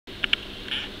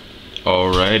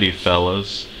Alrighty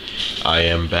fellas, I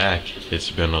am back. It's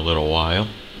been a little while,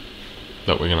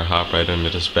 but we're gonna hop right into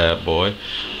this bad boy.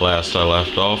 Last I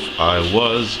left off, I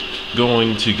was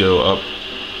going to go up,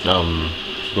 going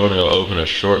to go open a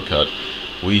shortcut.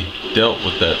 We dealt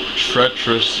with that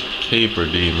treacherous caper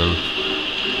demon,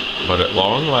 but at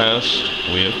long last,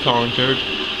 we have conquered.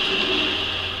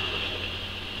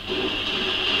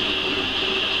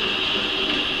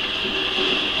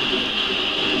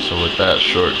 So with that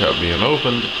shortcut being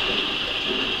opened,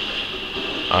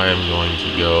 I am going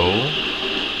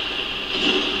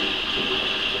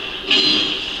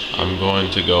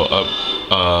to go up,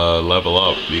 level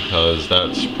up, because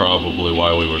that's probably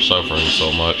why we were suffering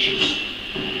so much.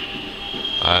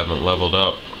 I haven't leveled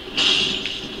up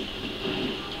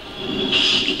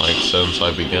like since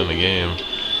I began the game,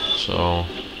 so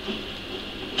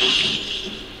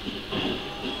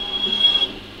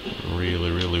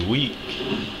really weak.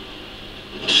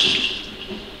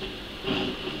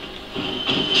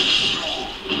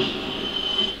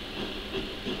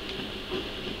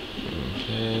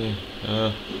 Okay,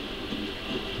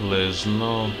 let's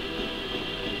know.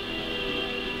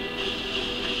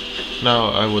 Now,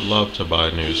 I would love to buy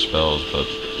new spells, but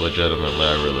legitimately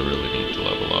I really need to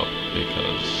level up,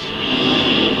 because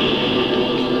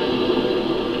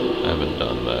I haven't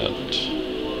done that.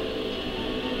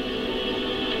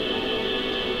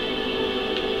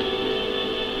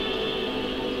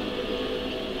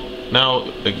 Now,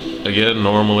 again,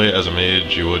 normally as a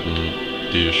mage you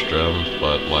wouldn't do strength,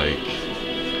 but like,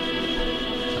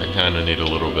 I kinda need a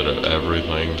little bit of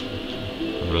everything.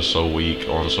 I'm just so weak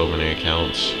on so many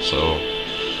accounts, so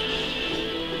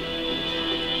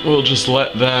we'll just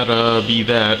let that be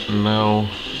that. And now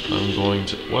I'm going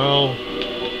to, well,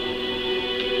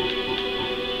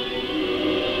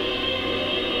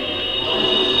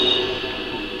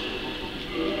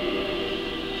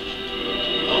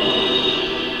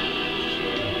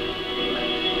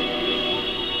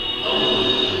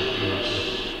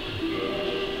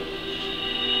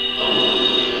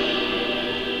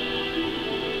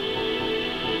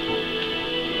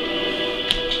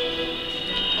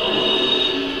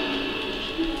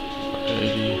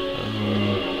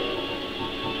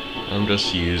 I'm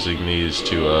just using these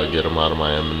to get them out of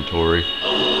my inventory.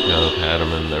 I've had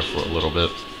them in there for a little bit.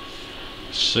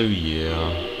 So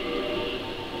yeah.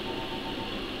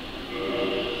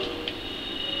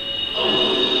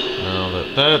 Now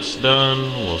that that's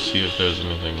done, we'll see if there's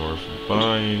anything worth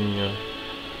buying.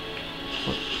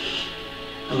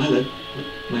 Oh, hello.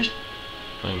 Nice.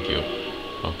 Thank you.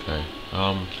 Okay.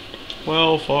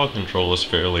 Well, fall control is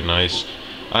fairly nice.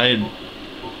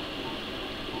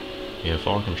 Yeah,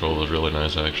 fall control is really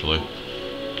nice, actually.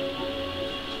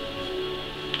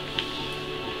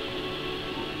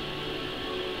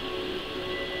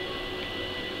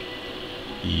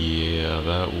 Yeah,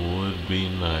 that would be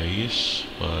nice,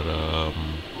 but I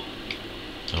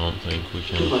don't think we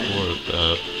can afford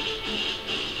that.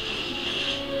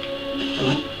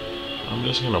 I'm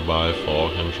just gonna buy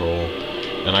fall control,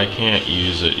 and I can't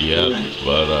use it yet,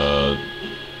 but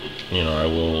you know, I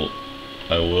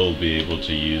will be able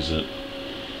to use it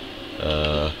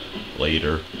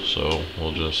later, so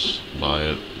we'll just buy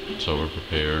it so we're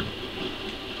prepared.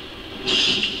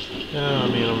 Yeah, I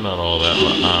mean, I'm not all that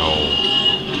much. Ow.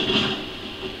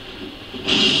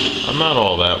 I'm not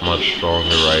all that much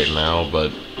stronger right now,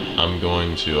 but I'm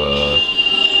going to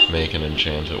make an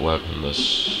enchanted weapon this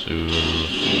soon.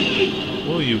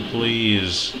 Will you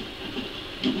please?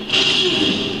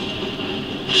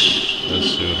 As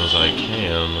soon as I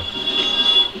can.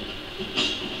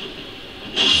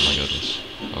 Oh my goodness.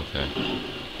 Okay.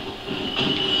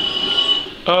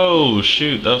 Oh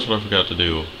shoot, that's what I forgot to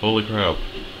do. Holy crap.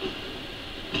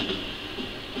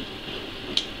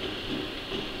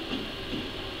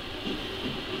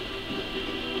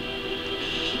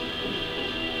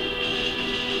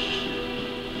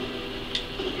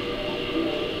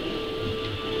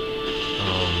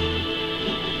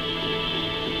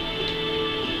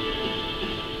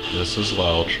 This is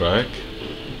Lautrec.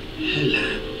 Hello,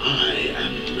 I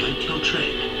am like your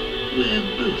trade. We're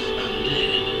both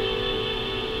undead.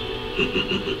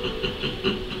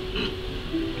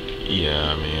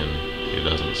 Yeah, I mean, he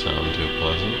doesn't sound too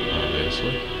pleasant,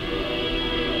 obviously.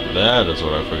 That is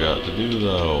what I forgot to do,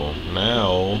 though.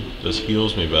 Now, this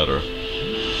heals me better.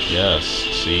 Yes,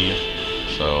 see?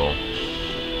 So,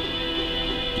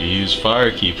 you use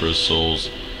Firekeeper's souls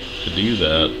to do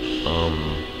that.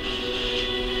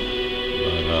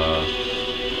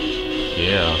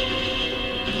 Yeah,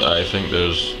 I think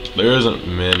there isn't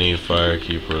many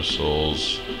Firekeeper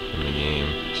souls in the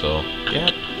game, so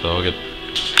yeah, so I'll get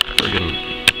friggin'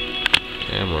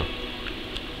 camera.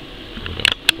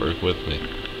 with me.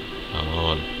 Come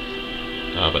on.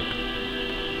 Stop it.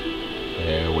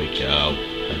 There we go.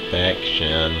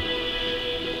 Perfection.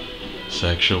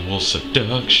 Sexual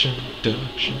seduction.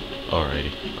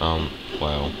 Alrighty.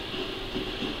 Wow.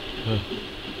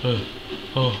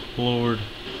 Oh, Lord.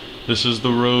 This is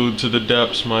the road to the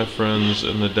depths, my friends,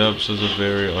 and the depths is a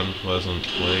very unpleasant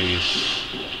place.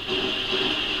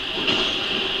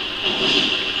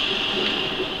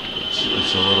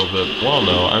 It's a little bit, well,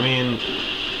 no, I mean,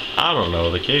 I don't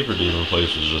know, the Caper Demon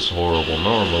place was just horrible.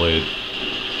 Normally,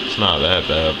 it's not that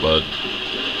bad, but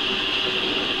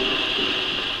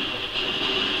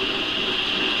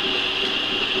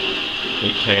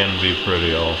it can be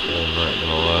pretty awful, I'm not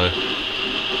gonna lie.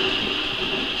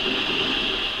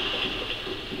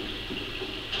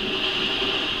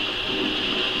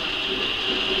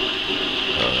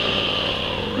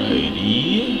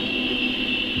 Alrighty.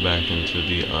 Back into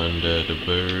the undead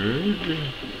bird.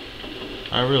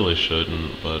 I really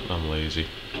shouldn't, but I'm lazy.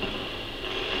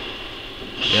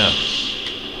 Yes.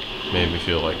 Made me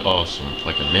feel like awesome,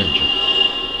 like a ninja.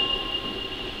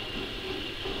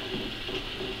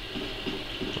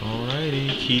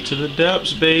 Alrighty, key to the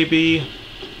depths, baby.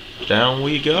 Down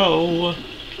we go.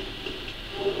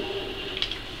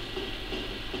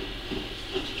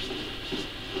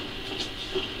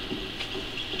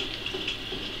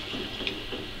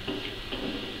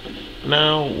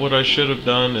 Now, what I should have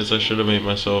done is I should have made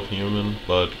myself human,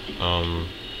 but, yeah.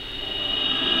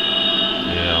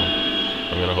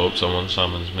 I'm gonna hope someone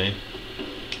summons me.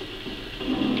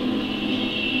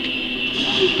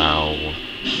 Ow.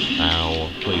 Ow.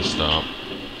 Please stop.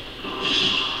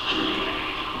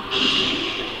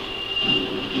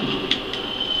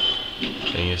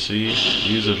 And you see,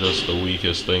 these are just the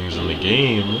weakest things in the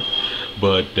game,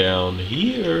 but down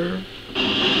here,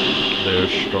 they're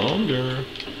stronger.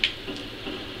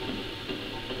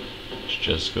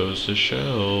 Just goes to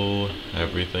show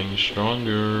everything's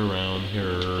stronger around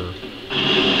here.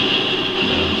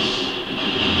 Yes.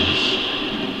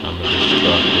 I'm a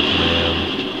destructive man.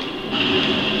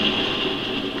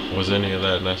 Was any of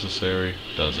that necessary?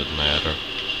 Doesn't matter.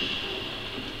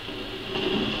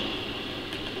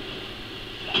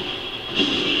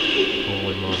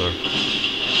 Holy mother.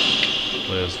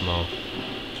 Please no.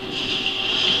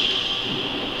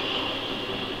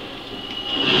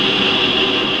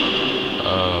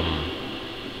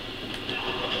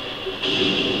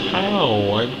 How?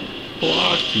 I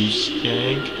blocked you,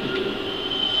 skank.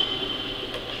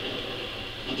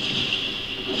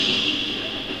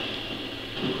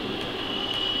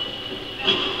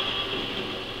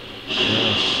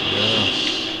 Yes.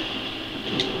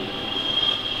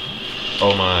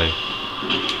 Oh my.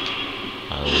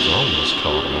 I was almost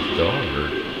caught off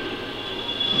guard.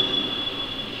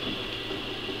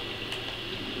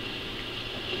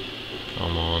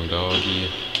 Come on, doggy.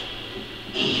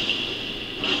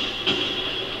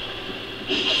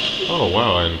 Oh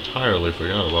wow, I entirely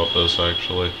forgot about this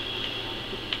actually.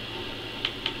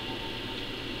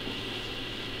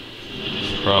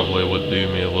 Probably would do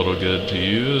me a little good to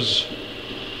use.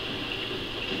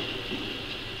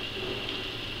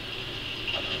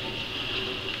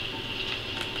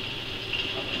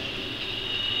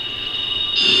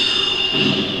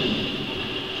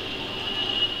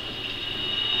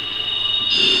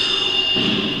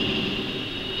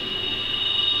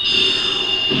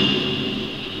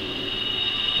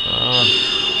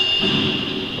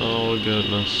 Oh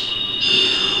goodness.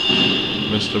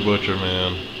 Mr. Butcher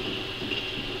Man.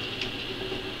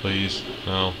 Please,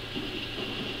 no.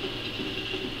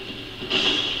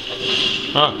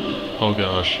 Ah! Oh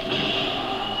gosh.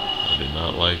 I did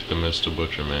not like the Mr.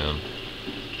 Butcher Man.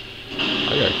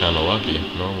 I got kinda lucky.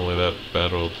 Normally that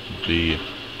battle would be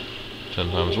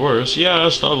 10 times worse.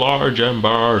 Yes, the large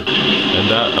ember! And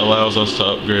that allows us to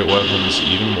upgrade weapons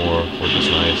even more, which is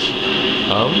nice.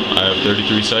 I have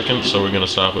 33 seconds, so we're gonna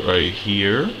stop it right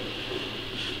here.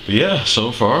 But yeah,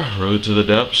 so far, road to the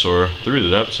depths, or through the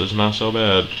depths, is not so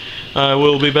bad. I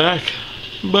will be back.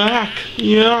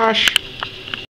 Yes!